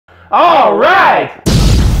All right,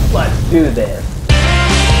 let's do this.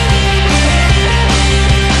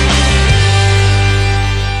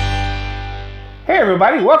 Hey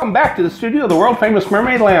everybody, welcome back to the studio of the world famous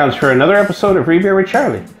Mermaid Lounge for another episode of Free Beer with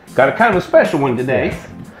Charlie. Got a kind of a special one today. Yes.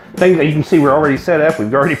 Thing that you can see we're already set up,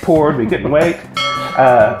 we've already poured, we couldn't wait.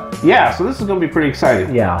 Yeah, so this is going to be pretty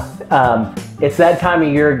exciting. Yeah, it's that time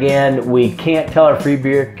of year again. We can't tell our free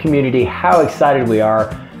beer community how excited we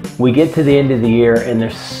are. We get to the end of the year and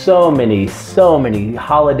there's so many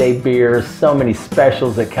holiday beers, so many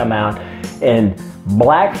specials that come out. And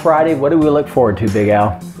Black Friday, what do we look forward to, Big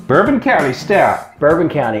Al? Bourbon County Stout. Bourbon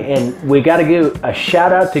County, and we got to give a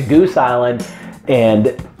shout out to Goose Island.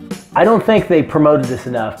 And I don't think they promoted this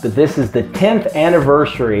enough, but this is the 10th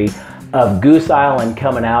anniversary of Goose Island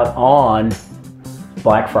coming out on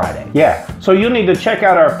Black Friday. Yeah, so you'll need to check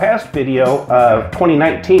out our past video of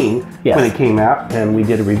 2019 Yes. when it came out, and we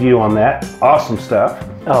did a review on that. Awesome stuff.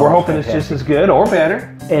 Oh, we're hoping fantastic. it's just as good or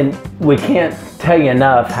better. And we can't tell you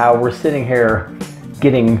enough how we're sitting here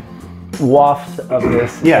getting wafts of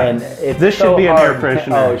this. Yeah, and it's this so should be an hard. air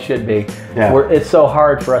freshener. Oh, it should be. Yeah. It's so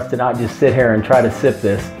hard for us to not just sit here and try to sip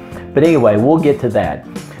this. But anyway, we'll get to that.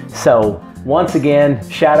 So once again,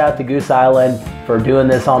 shout out to Goose Island for doing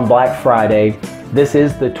this on Black Friday. This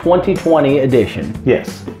is the 2020 edition.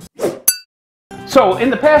 Yes. So in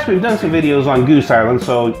the past we've done some videos on Goose Island,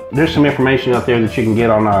 so there's some information out there that you can get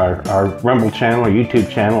on our Rumble channel, our YouTube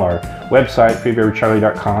channel, our website,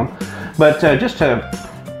 freebeerwithcharlie.com. But just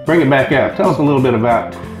to bring it back up, tell us a little bit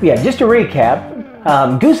about... Yeah, just to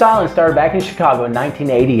recap, Goose Island started back in Chicago in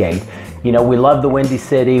 1988. You know, we love the Windy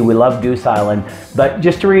City, we love Goose Island, but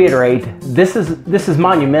just to reiterate, this is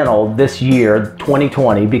monumental this year,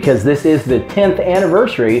 2020, because this is the 10th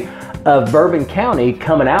anniversary of Bourbon County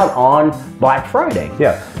coming out on Black Friday.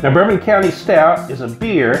 Yeah. Now, Bourbon County Stout is a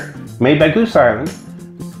beer made by Goose Island,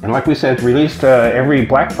 and like we said, it's released every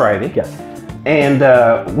Black Friday. Yes. And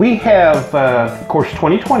we have, of course,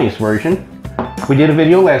 2020's version. We did a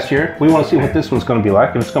video last year. We want to see what this one's going to be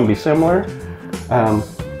like, if it's going to be similar.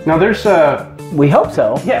 Now there's We hope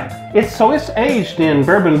so. yeah, it's aged in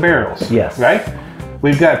bourbon barrels. Yes. Right?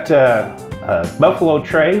 We've got Buffalo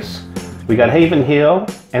Trace, we got Haven Hill,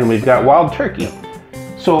 and we've got Wild Turkey.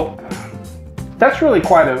 So that's really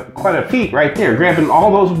quite a feat right there, grabbing all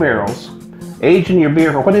those barrels, aging your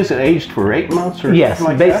beer for, what is it, aged for 8 months or Yes,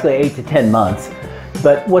 something like basically 8 to 10 months.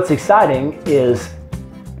 But what's exciting is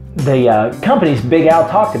the companies Big Al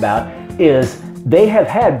talked about is they have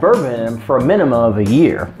had bourbon in them for a minimum of a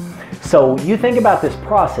year. So you think about this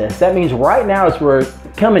process, that means right now as we're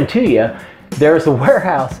coming to you, there's a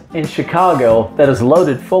warehouse in Chicago that is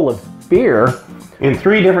loaded full of beer in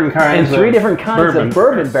 3 different kinds of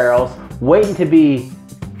bourbon barrels waiting to be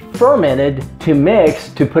fermented to mix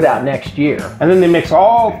to put out next year. And then they mix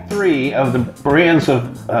all 3 of the brands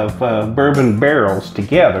of bourbon barrels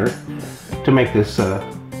together to make this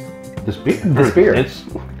beer.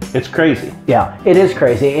 It's crazy. Yeah, it is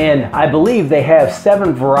crazy, and I believe they have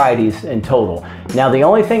 7 varieties in total. Now, the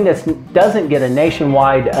only thing that doesn't get a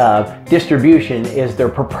nationwide distribution is their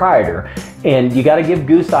proprietor, and you got to give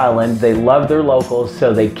Goose Island, they love their locals,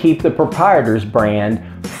 so they keep the proprietor's brand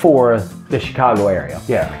for the Chicago area.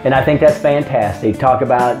 Yeah. And I think that's fantastic. Talk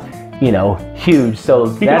about, you know, huge.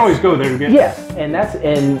 So you can always go there and get it. Yes,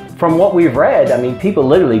 and from what we've read, I mean, people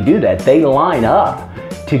literally do that. They line up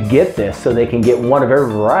to get this so they can get one of every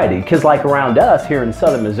variety. Because like around us here in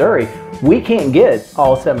southern Missouri, we can't get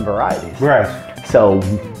all 7 varieties. Right. So,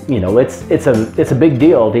 you know, it's a big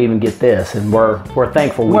deal to even get this, and we're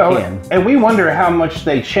thankful we can. And we wonder how much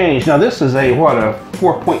they changed. Now this is a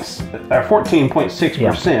 14.6%.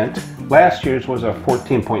 Yeah. Last year's was a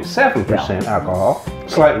 14.7% alcohol.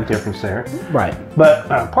 Slightly difference there. Right. But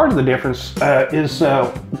part of the difference is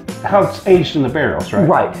how it's aged in the barrels, right?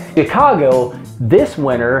 Right. Chicago this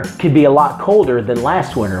winter could be a lot colder than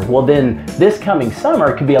last winter. Well, then this coming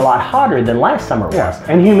summer could be a lot hotter than last summer was. Yeah.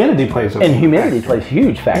 And humidity plays a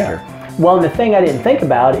huge factor. Yeah. Well, and the thing I didn't think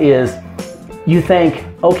about is you think,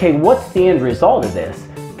 okay, what's the end result of this?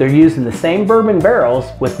 They're using the same bourbon barrels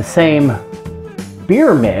with the same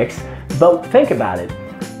beer mix, but think about it.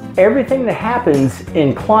 Everything that happens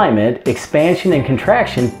in climate, expansion and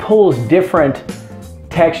contraction, pulls different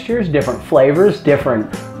textures, different flavors,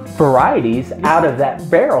 different varieties out of that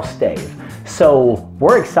barrel stave. So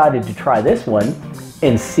we're excited to try this one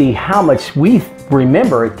and see how much we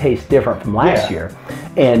remember it tastes different from last year.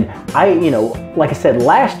 And like I said,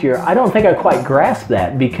 last year, I don't think I quite grasped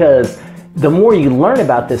that, because the more you learn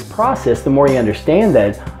about this process, the more you understand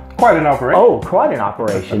that quite an operation. Oh, quite an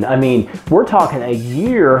operation. I mean, we're talking a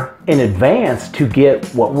year in advance to get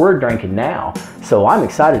what we're drinking now. So I'm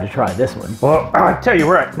excited to try this one. Well, I tell you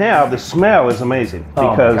right now, the smell is amazing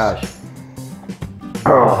Oh because my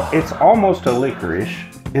gosh. it's almost a licorice.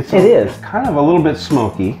 It is. It's kind of a little bit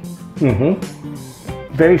smoky.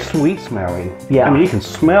 Very sweet smelling. Yeah. I mean, you can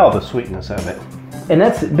smell the sweetness of it. And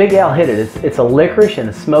that's, Big Al hit it. It's a licorice and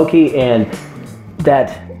a smoky, and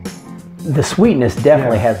the sweetness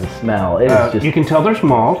definitely has a smell. It is just, you can tell there's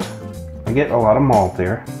malt. I get a lot of malt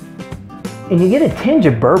there. and you get a tinge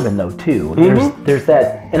of bourbon though too. There's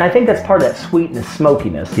that, and I think that's part of that sweetness,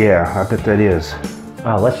 smokiness. Yeah, I bet that is.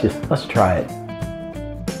 Oh, let's try it.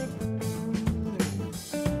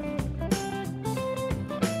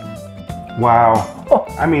 Wow. Oh.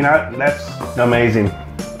 I mean, that's amazing.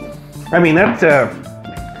 I mean, that's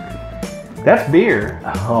beer,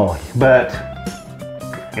 Oh, but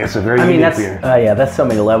it's a very I mean unique that's beer. yeah, that's so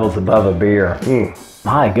many levels above a beer.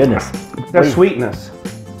 My goodness. That sweetness.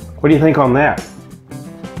 What do you think on that?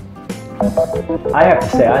 I have to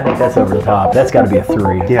say, I think that's over the top. That's got to be a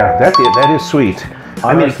 3. Yeah, that is sweet.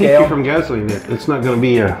 I On mean, our it keeps scale? you from guzzling it. It's not going to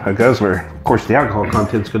be a guzzler. Of course, the alcohol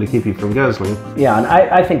content's going to keep you from guzzling. Yeah, and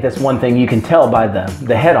I think that's one thing you can tell by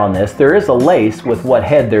the head on this. There is a lace with what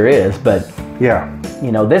head there is, but Yeah.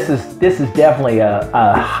 you know, this is definitely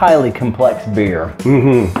a highly complex beer.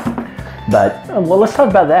 But well, let's talk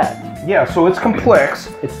about that. Yeah, so it's complex,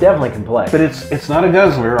 It's definitely complex. but it's not a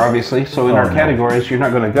guzzler, obviously. So in Oh, our no. categories, you're not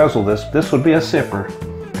going to guzzle this. This would be a sipper.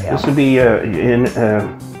 Yeah. This would be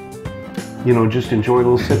you know, just enjoy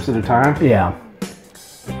little sips at a time. Yeah.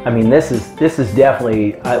 I mean, this is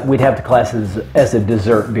definitely we'd have to class it as a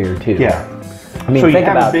dessert beer too. Yeah. I mean, So you think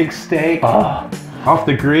have about a big steak oh, off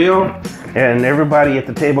the grill, and everybody at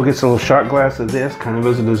the table gets a little shot glass of this, kind of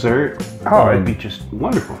as a dessert. Oh, it'd be just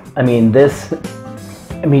wonderful. I mean, this.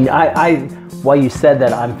 I mean, I while you said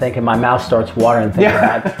that, I'm thinking my mouth starts watering thinking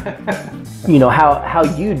about, you know, how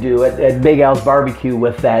you do it at Big Al's Barbecue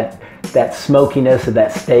with that smokiness of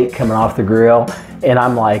that steak coming off the grill, and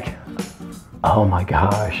I'm like, oh my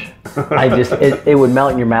gosh, I just it would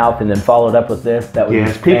melt in your mouth, and then followed up with this. That would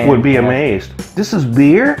Yes, be people would be fantastic. amazed. This is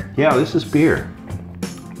beer? Yeah, this is beer.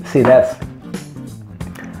 See, that's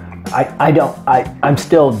I'm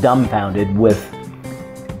still dumbfounded with.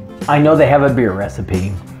 I know they have a beer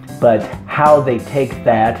recipe, but how they take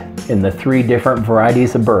that in the 3 different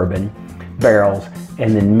varieties of bourbon barrels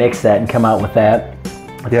and then mix that and come out with that,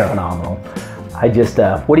 it's phenomenal. I just,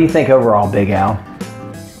 what do you think overall, Big Al?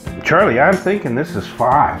 Charlie, I'm thinking this is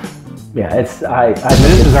 5. Yeah, it's,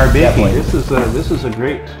 This is our biggie. definitely- This is a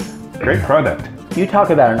great product. You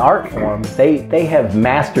talk about an art form, they have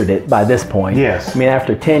mastered it by this point. Yes. I mean,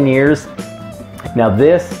 after 10 years. Now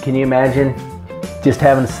this, can you imagine just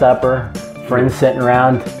having supper, friends sitting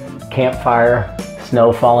around, campfire,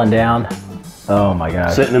 snow falling down? Oh my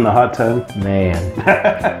gosh. Sitting in the hot tub. Man.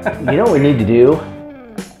 You know what we need to do?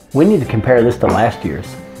 We need to compare this to last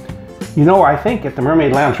year's. You know, I think at the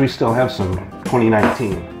Mermaid Lounge we still have some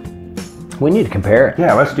 2019. We need to compare it.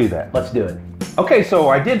 Yeah, let's do that. Let's do it. Okay, so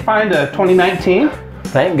I did find a 2019.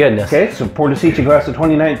 Thank goodness. Okay, so pour us each a glass of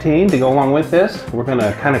 2019 to go along with this. We're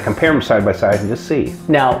gonna kind of compare them side by side and just see.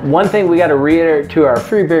 Now, one thing we got to reiterate to our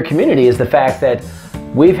free beer community is the fact that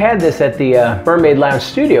we've had this at the Mermaid Lounge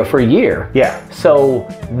studio for a year. Yeah. So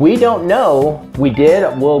we don't know.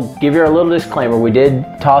 We'll give you a little disclaimer. We did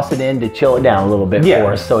toss it in to chill it down a little bit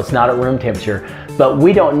for us, so it's not at room temperature. But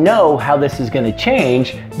we don't know how this is going to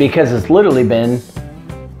change because it's literally been,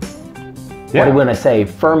 what do we want to say,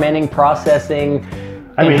 fermenting, processing,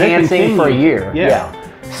 enhancing for a year. Yeah.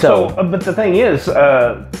 So, but the thing is,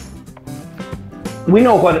 we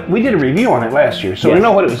know we did a review on it last year, so we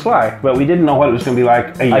know what it was like, but we didn't know what it was going to be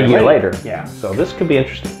like a year later. Yeah, so this could be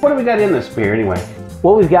interesting. What do we got in this beer anyway?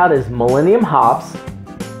 What we've got is Millennium hops,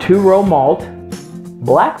 2-row malt,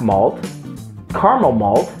 black malt, caramel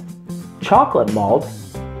malt, chocolate malt,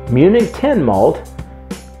 Munich 10 malt,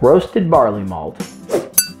 roasted barley malt.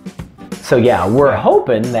 So yeah, we're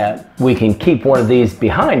hoping that we can keep one of these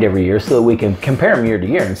behind every year so that we can compare them year to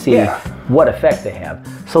year and see what effect they have.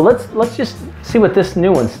 So let's just see what this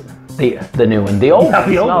new one's, the new one, the old one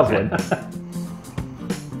smells good.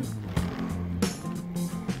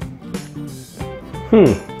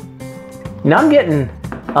 Now I'm getting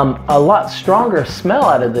a lot stronger smell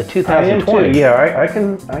out of the 2020. Yeah, I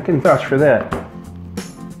can vouch for that.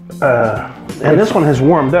 And this one has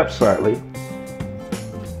warmed up slightly,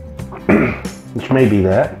 which may be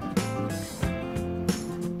that.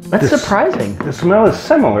 That's surprising. The smell is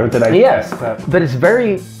similar that I Yes, guessed, but it's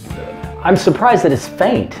very, I'm surprised that it's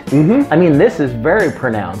faint. I mean, this is very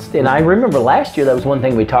pronounced. And I remember last year, that was one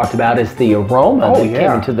thing we talked about, is the aroma that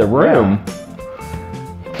came into the room.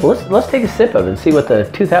 So let's take a sip of it and see what the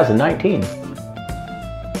 2019.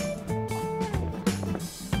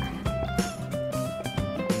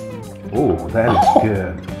 Oh, that is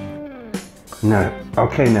good. No,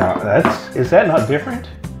 okay, now is that not different?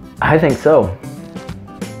 I think so.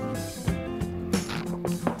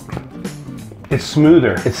 It's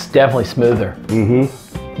smoother. It's definitely smoother.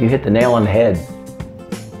 You hit the nail on the head.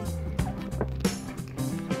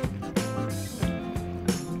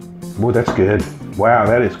 Oh, that's good. Wow,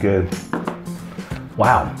 that is good.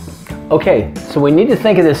 Wow. Okay, so we need to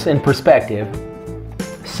think of this in perspective.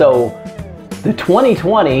 So the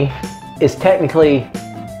 2020 is technically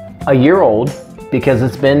a year old because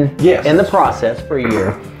it's been in the process for a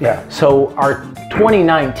year. Yeah. So our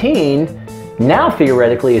 2019 now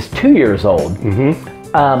theoretically is 2 years old.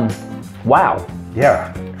 Wow.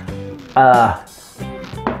 Yeah.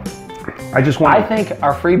 I just want. I think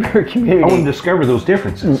our free beer community. I want to discover those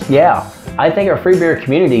differences. Yeah, I think our free beer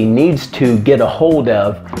community needs to get a hold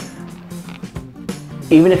of.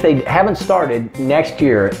 Even if they haven't started next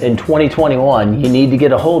year in 2021, you need to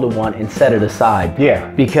get a hold of one and set it aside.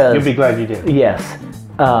 Yeah. Because you'll be glad you did. Yes.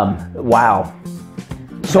 Wow.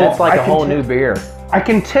 So that's like a whole new beer. I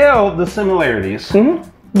can tell the similarities. You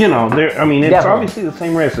know, I mean, it's obviously the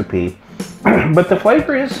same recipe, but the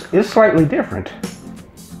flavor is slightly different.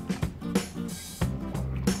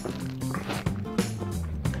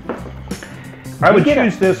 I would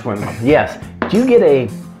choose this one. Yes. Do you get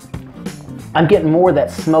I'm getting more of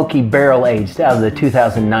that smoky barrel aged out of the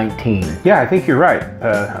 2019. Yeah, I think you're right.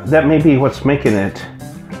 That may be what's making it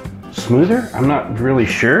smoother. I'm not really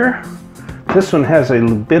sure. This one has a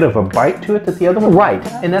bit of a bite to it that the other one. Right,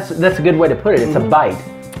 and that's a good way to put it. It's a bite,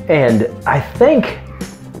 and I think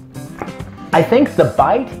the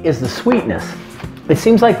bite is the sweetness. It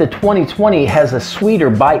seems like the 2020 has a sweeter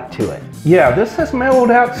bite to it. Yeah, this has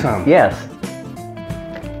mellowed out some. Yes,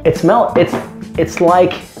 it's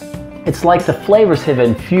like the flavors have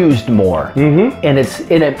infused more, and it's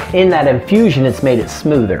in that infusion, it's made it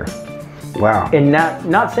smoother. Wow. And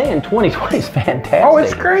not saying 2020 is fantastic. Oh,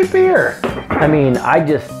 it's great beer. I mean, I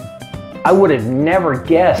would have never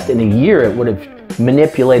guessed in a year it would have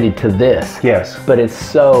manipulated to this. Yes. But it's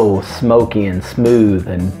so smoky and smooth,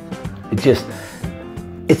 and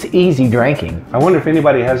it's easy drinking. I wonder if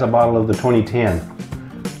anybody has a bottle of the 2010.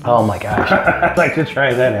 Oh my gosh. I'd like to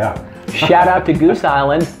try that out. Shout out to Goose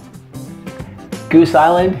Island. Goose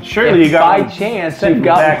Island. Surely you got by chance you've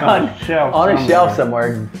got one on a shelf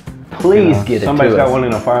somewhere. Please get it to us. Somebody's got one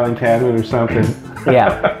in a filing cabinet or something.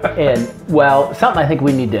 Yeah, and well, something I think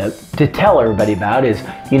we need to tell everybody about is,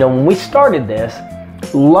 when we started this,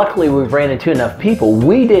 luckily we've ran into enough people.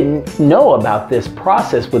 We didn't know about this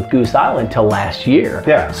process with Goose Island till last year.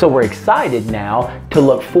 Yeah. So we're excited now to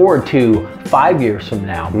look forward to 5 years from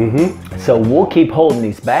now. So we'll keep holding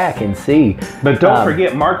these back and see. But don't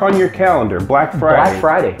forget, mark on your calendar, Black Friday. Black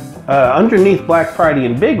Friday. Underneath Black Friday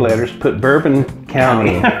in big letters, put Bourbon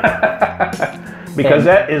County. Because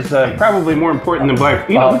that is probably more important than Black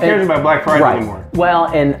Friday. Who cares about Black Friday anymore? Well,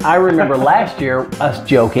 and I remember last year us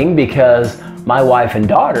joking because my wife and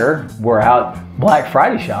daughter were out Black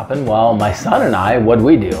Friday shopping while my son and I, what'd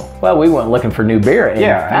we do? Well, we went looking for new beer and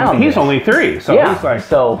found he's only 3, so he's like...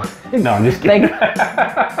 So, no, I'm just kidding.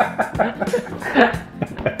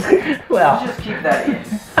 Well... Just keep that in.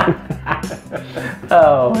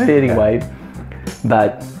 Oh, anyway.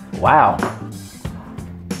 But, wow.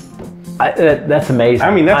 That's amazing.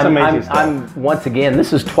 I mean, that's amazing stuff. Once again,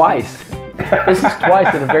 this is twice. This is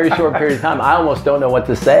twice in a very short period of time. I almost don't know what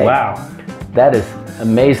to say. Wow. That is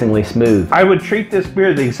amazingly smooth. I would treat this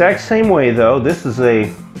beer the exact same way, though. This is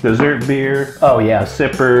a dessert beer. Oh, yeah. A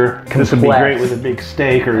sipper. Complex. This would be great with a big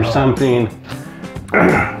steak or something.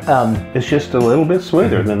 It's just a little bit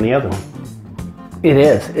smoother than the other one. It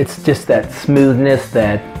is. It's just that smoothness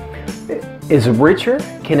that is richer.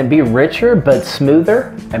 Can it be richer but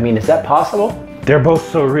smoother? I mean, is that possible? They're both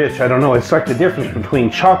so rich. I don't know. It's like the difference between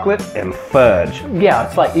chocolate and fudge. Yeah,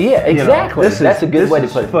 it's like, yeah, exactly. That's a good way to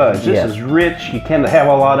put it. Fudge. This is rich. You tend to have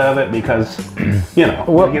a lot of it because,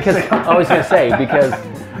 Well, because I was going to say, because...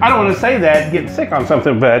 I don't want to say that, getting sick on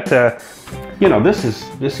something, but, this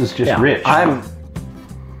is just rich. I'm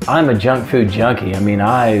a junk food junkie. I mean,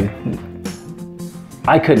 I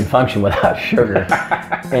couldn't function without sugar,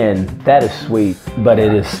 and that is sweet, but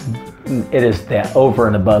it is that over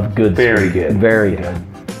and above good. Very sweet. good. Very good.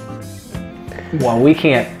 Well, we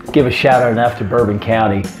can't give a shout out enough to Bourbon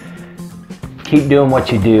County. Keep doing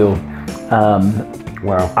what you do.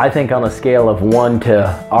 Wow. I think on a scale of 1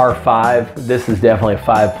 to R5, this is definitely a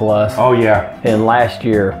 5 plus. Oh yeah. And last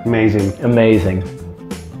year, Amazing. amazing.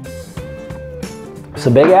 So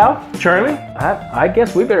Big Al, Charlie? I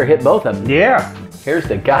guess we better hit both of them. Yeah. Here's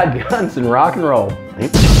to God, guns, and rock and roll.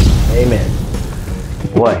 Amen.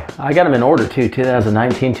 Boy, I got them in order too,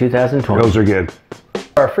 2019, 2020. Those are good.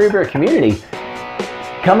 Our free beer community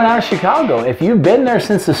coming out of Chicago. If you've been there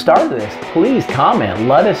since the start of this, please comment.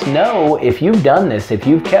 Let us know if you've done this, if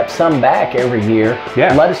you've kept some back every year.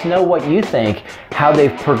 Yeah. Let us know what you think, how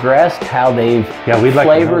they've progressed, how they've we'd like to know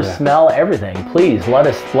flavor, that. smell, everything. Please let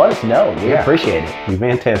us know. We appreciate it. You're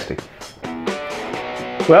fantastic.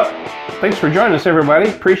 Well, thanks for joining us, everybody.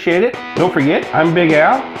 Appreciate it. Don't forget, I'm Big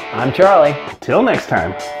Al. I'm Charlie. Till next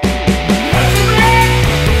time.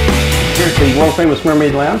 Here's the world famous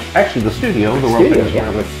Mermaid Lounge. Actually, the studio. The world famous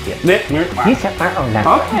Mermaid. Yeah. He's at my own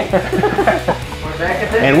now. Okay.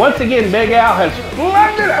 And once again, Big Al has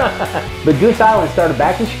flapped it up. But Goose Island started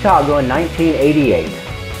back in Chicago in 1988.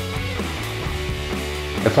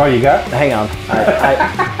 That's all you got? Hang on.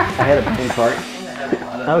 I had a brain fart.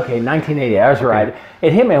 Okay, 1980. I was right.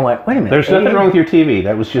 It hit me and went, wait a minute. There's nothing wrong with your TV.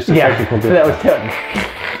 That was just a technical difficulty. That was technical.